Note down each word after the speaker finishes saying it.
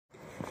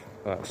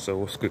So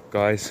what's good,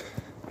 guys?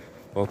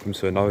 Welcome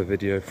to another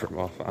video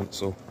from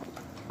Ansell,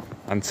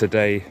 and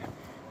today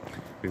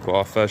we've got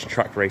our first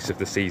track race of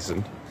the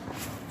season,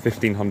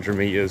 1500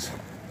 metres,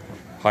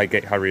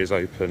 Highgate Harriers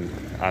Open,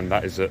 and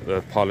that is at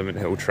the Parliament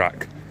Hill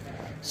track.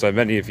 So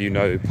many of you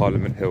know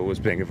Parliament Hill as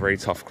being a very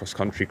tough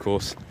cross-country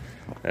course.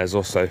 There's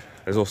also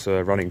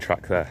a running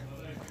track there,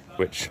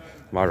 which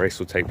my race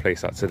will take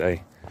place at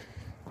today.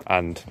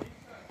 And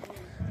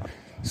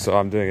so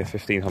I'm doing a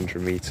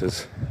 1500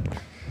 metres.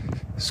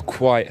 It's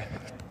quite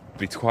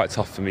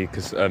tough for me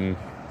because I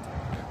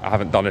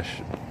haven't done a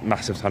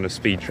massive ton of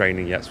speed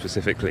training yet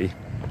specifically,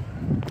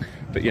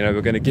 but you know,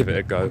 we're going to give it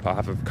a go. I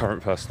have a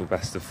current personal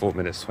best of 4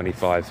 minutes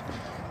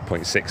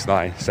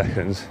 25.69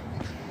 seconds,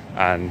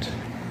 and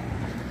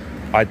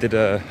I did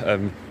a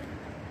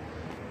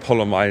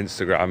poll on my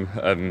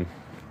Instagram.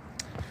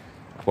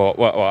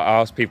 I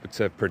asked people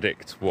to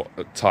predict what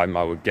time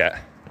I would get,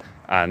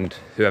 and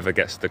whoever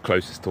gets the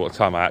closest to what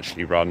time I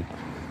actually run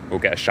will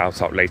get a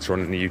shout out later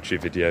on in the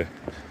YouTube video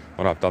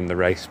when I've done the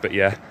race. But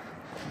yeah,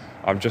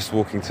 I'm just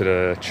walking to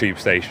the tube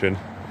station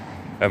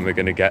and we're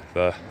going to get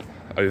the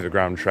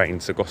overground train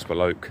to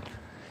Gospel Oak,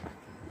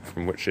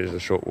 from which is a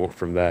short walk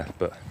from there.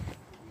 But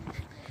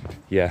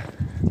yeah,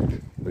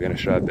 we're going to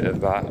show a bit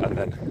of that and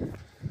then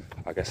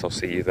I guess I'll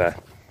see you there.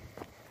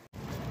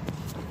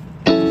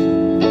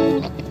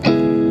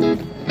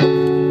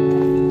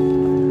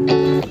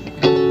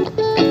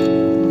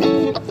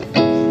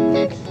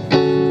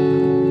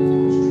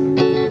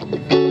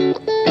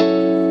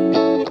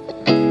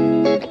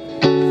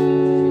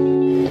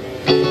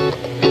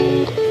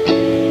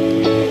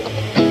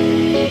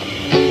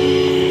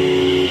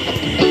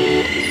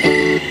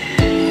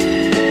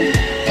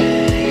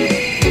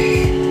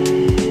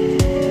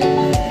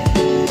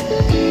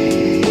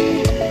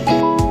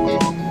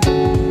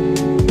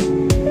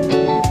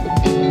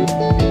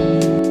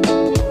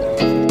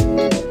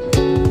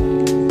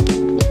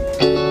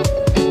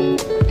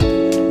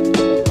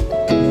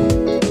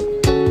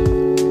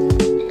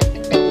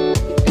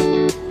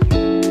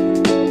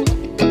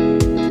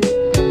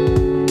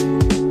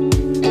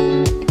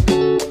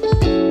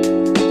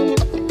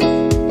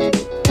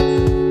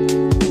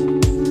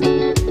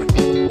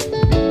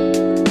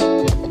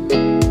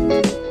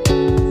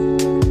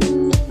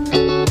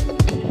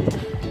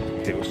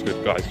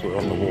 Guys, we're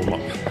on the warm-up.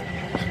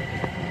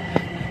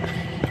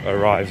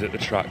 Arrived at the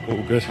track,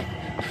 all good.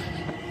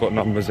 Got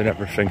numbers and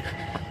everything.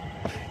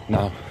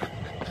 Now,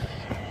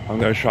 I'm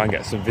going to try and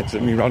get some vids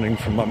of me running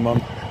from my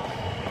mum.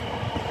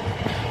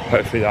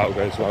 Hopefully that all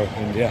goes well,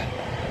 and yeah,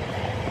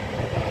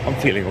 I'm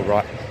feeling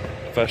alright.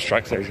 First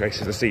track stage race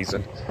of the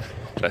season.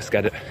 Let's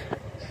get it.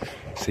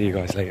 See you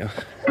guys later.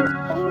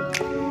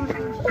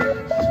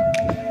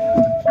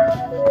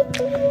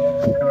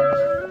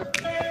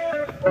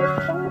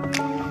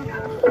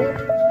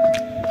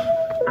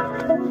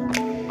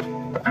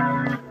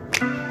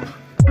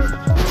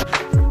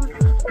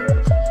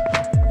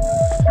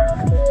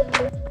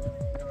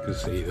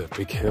 See the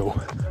big hill,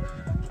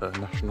 the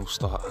national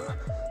start.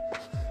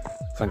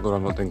 Thank God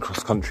I'm not doing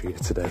cross country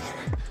today.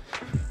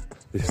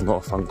 This is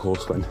not a fun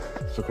course when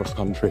for cross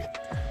country.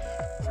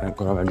 Thank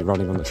God I'm only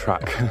running on the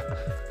track.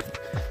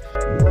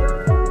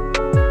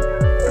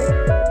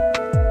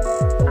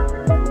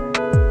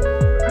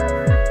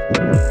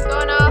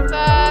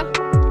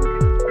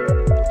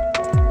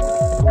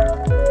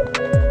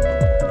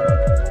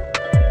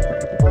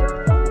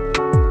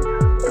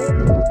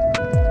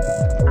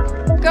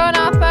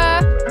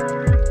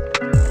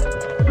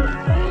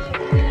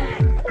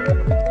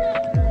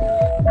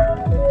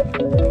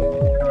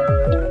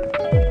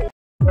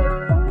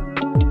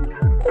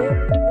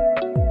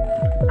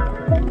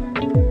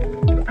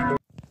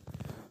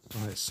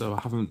 So I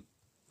haven't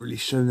really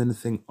shown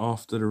anything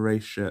after the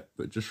race yet,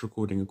 but just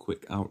recording a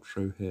quick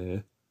outro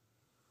here.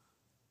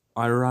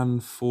 I ran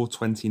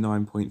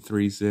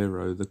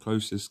 4:29.30. The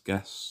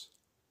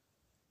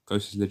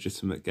closest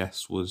legitimate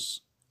guess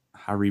was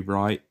Harry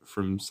Wright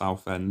from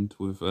Southend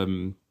with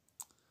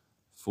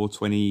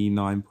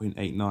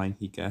 4:29.89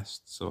 he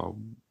guessed, so I'll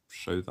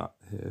show that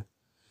here.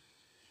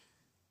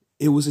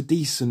 It was a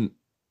decent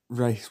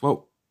race.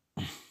 Well,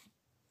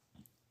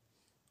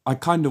 I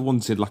kind of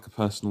wanted like a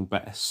personal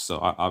best, so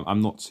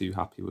I'm not too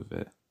happy with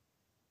it.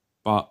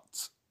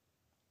 But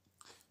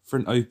for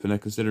an opener,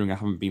 considering I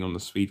haven't been on the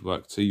speed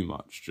work too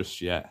much just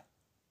yet,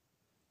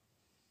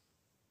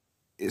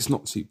 it's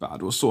not too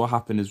bad. What sort of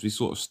happened is we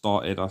sort of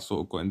started, I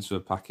sort of got into a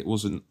pack. It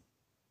wasn't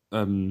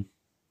the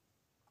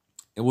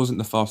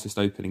fastest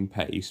opening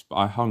pace, but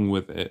I hung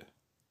with it.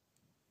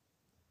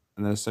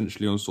 And then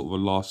essentially on sort of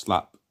a last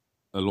lap,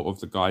 a lot of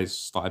the guys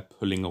started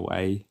pulling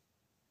away.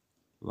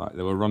 Like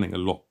they were running a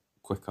lot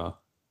quicker,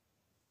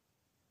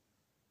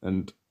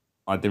 and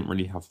I didn't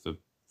really have the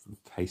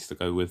pace to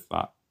go with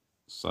that,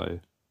 so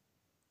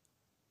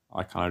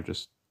I kind of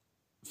just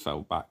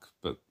fell back.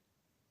 But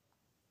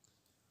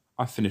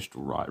I finished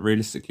all right.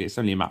 Realistically, it's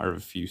only a matter of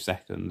a few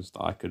seconds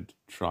that I could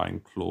try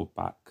and claw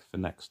back for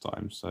next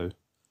time. So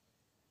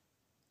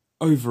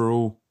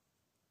overall,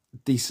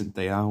 decent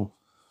day out.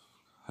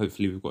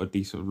 hopefully we've got a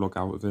decent vlog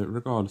out of it,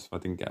 regardless if I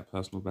didn't get a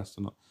personal best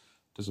or not.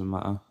 Doesn't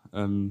matter.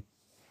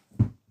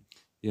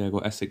 Yeah, I've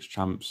got Essex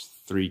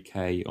Champs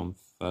 3K on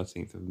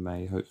 13th of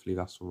May. Hopefully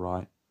that's all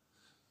right.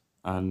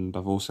 And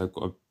I've also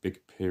got a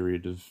big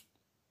period of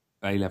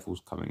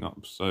A-levels coming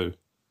up. So,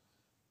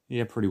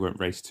 yeah, probably won't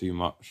race too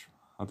much.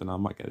 I don't know, I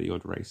might get the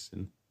odd race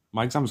in.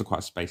 My exams are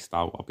quite spaced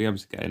out. I'll be able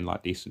to get in,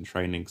 like, decent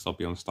training because I'll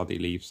be on study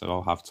leave. So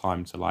I'll have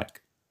time to,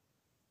 like,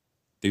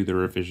 do the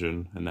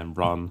revision and then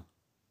run.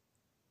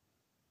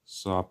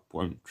 So I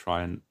won't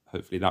try and...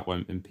 Hopefully that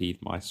won't impede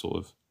my sort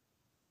of...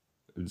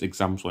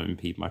 Exams won't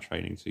impede my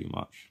training too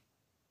much.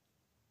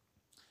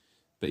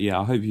 But yeah,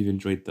 I hope you've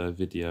enjoyed the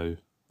video,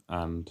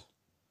 and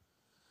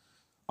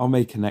I'll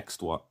make a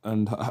next one,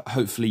 and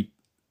hopefully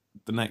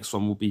the next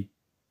one will be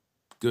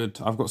good.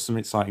 I've got some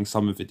exciting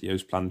summer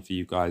videos planned for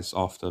you guys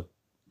after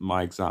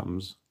my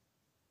exams,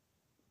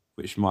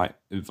 which might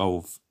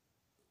involve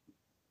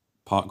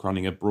park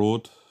running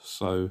abroad.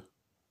 So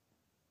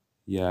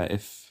yeah,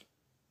 if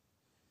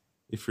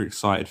you're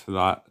excited for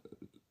that,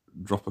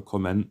 drop a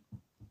comment,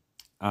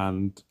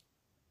 and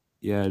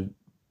yeah,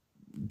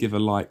 give a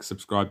like,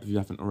 subscribe if you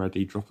haven't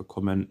already, drop a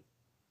comment.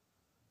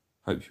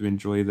 Hope you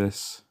enjoy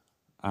this,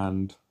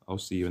 and I'll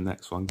see you in the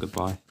next one.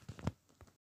 Goodbye.